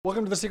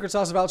Welcome to the Secret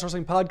Sauce of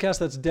Outsourcing podcast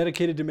that's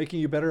dedicated to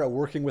making you better at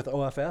working with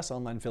OFS,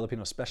 Online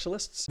Filipino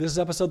Specialists. This is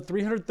episode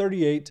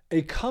 338,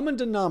 a common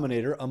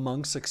denominator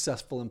among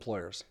successful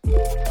employers.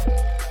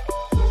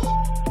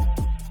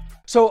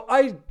 So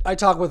I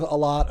talk with a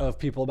lot of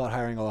people about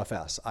hiring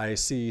OFS. I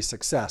see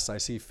success, I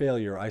see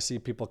failure, I see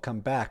people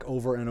come back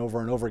over and over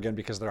and over again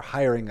because they're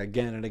hiring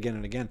again and again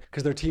and again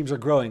because their teams are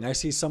growing. I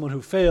see someone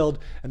who failed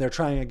and they're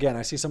trying again.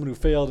 I see someone who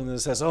failed and then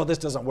says, oh, this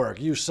doesn't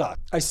work, you suck.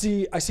 I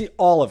see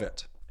all of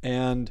it.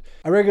 And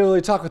I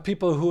regularly talk with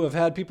people who have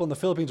had people in the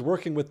Philippines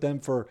working with them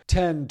for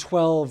 10,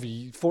 12,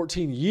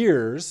 14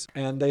 years,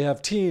 and they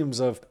have teams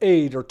of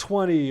 8 or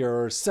 20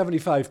 or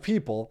 75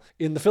 people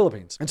in the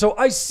Philippines. And so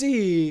I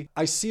see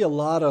a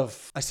lot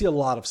of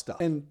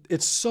stuff. And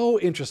it's so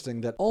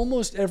interesting that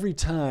almost every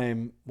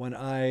time when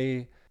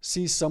I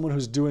see someone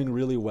who's doing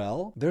really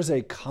well, there's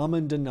a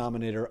common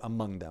denominator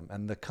among them.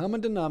 And the common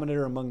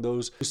denominator among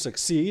those who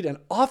succeed and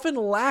often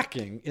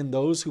lacking in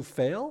those who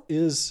fail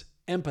is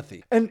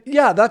empathy. And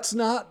yeah, that's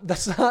not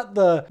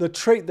the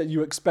trait that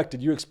you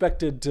expected. You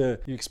expected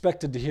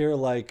to hear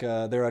like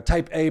they're a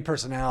type A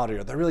personality,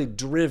 or they're really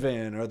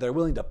driven, or they're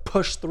willing to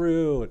push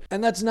through.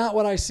 And that's not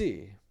what I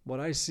see. What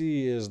I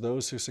see is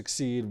those who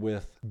succeed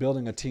with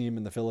building a team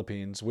in the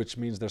Philippines, which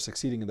means they're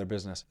succeeding in their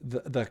business.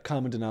 The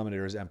common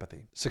denominator is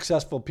empathy.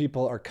 Successful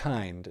people are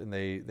kind, and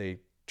they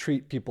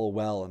treat people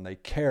well, and they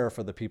care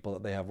for the people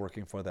that they have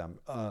working for them.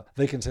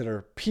 They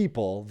consider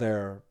people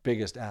their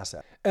biggest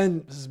asset.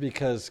 And this is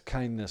because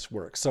kindness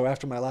works. So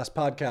after my last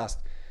podcast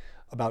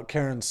about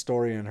Karen's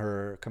story and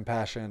her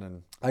compassion,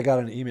 and I got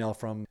an email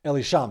from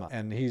Elishama.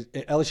 And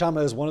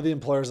Elishama is one of the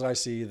employers that I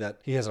see that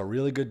he has a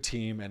really good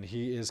team, and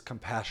he is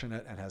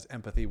compassionate and has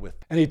empathy with.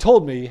 And he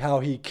told me how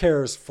he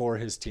cares for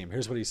his team.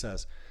 Here's what he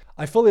says.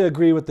 I fully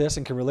agree with this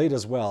and can relate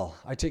as well.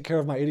 I take care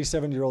of my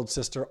 87-year-old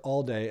sister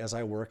all day as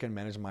I work and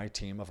manage my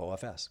team of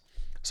OFS.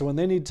 So when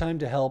they need time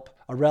to help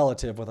a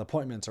relative with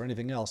appointments or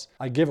anything else,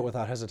 I give it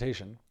without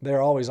hesitation.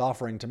 They're always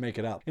offering to make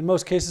it up. In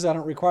most cases, I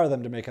don't require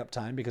them to make up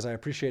time because I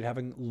appreciate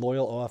having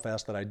loyal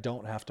OFS that I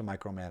don't have to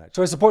micromanage.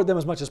 So I support them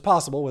as much as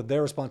possible with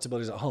their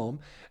responsibilities at home,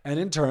 and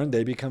in turn,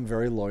 they become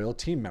very loyal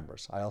team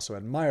members. I also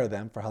admire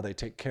them for how they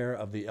take care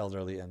of the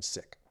elderly and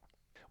sick,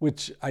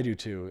 which I do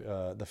too.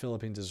 The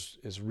Philippines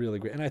is really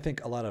great. And I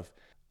think a lot of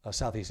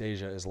Southeast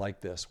Asia is like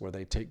this, where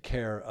they take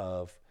care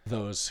of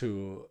those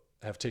who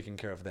have taken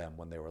care of them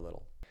when they were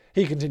little.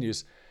 He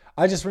continues,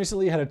 I just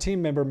recently had a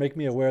team member make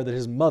me aware that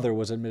his mother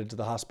was admitted to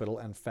the hospital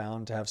and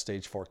found to have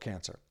stage 4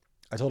 cancer.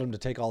 I told him to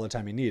take all the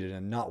time he needed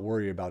and not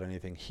worry about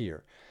anything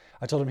here.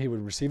 I told him he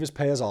would receive his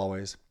pay as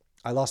always.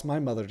 I lost my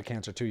mother to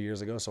cancer 2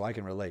 years ago, so I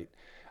can relate.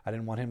 I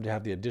didn't want him to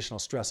have the additional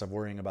stress of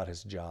worrying about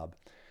his job.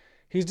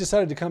 He's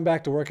decided to come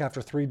back to work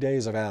after 3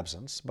 days of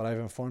absence, but I've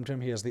informed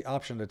him he has the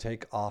option to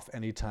take off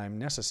any time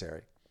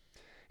necessary.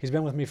 He's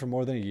been with me for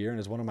more than a year and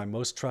is one of my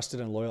most trusted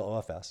and loyal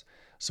OFS,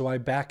 so I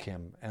back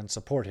him and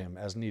support him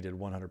as needed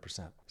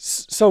 100%.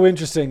 So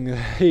interesting,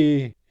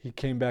 he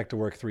came back to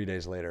work 3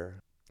 days later.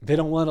 They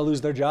don't want to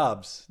lose their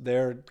jobs.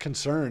 They're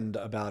concerned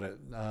about it.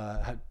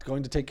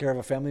 Going to take care of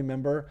a family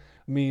member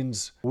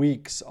means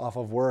weeks off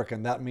of work,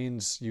 and that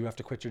means you have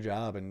to quit your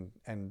job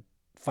and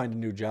find a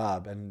new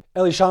job. And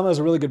Elishama is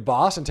a really good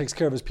boss and takes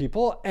care of his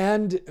people.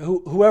 And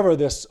whoever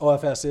this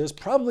OFS is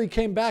probably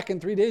came back in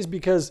 3 days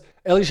because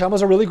Elishama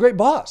is a really great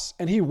boss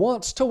and he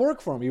wants to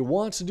work for him. He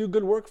wants to do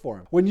good work for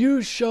him. When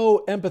you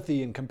show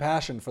empathy and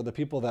compassion for the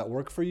people that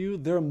work for you,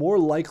 they're more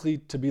likely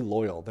to be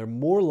loyal. They're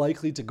more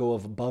likely to go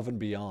above and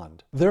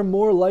beyond. They're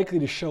more likely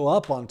to show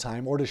up on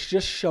time or to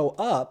just show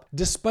up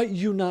despite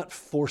you not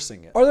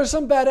forcing it. Are there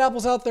some bad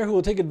apples out there who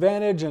will take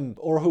advantage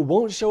or who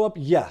won't show up?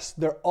 Yes,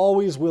 there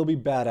always will be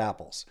bad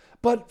apples.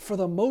 But for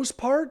the most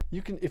part,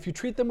 if you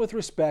treat them with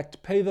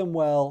respect, pay them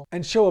well,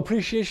 and show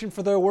appreciation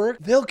for their work,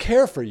 they'll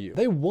care for you.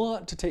 They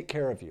want to take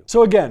care of you.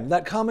 So again,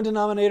 that common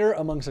denominator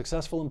among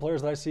successful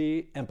employers that I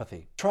see,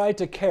 empathy. Try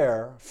to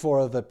care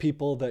for the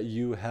people that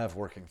you have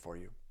working for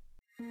you.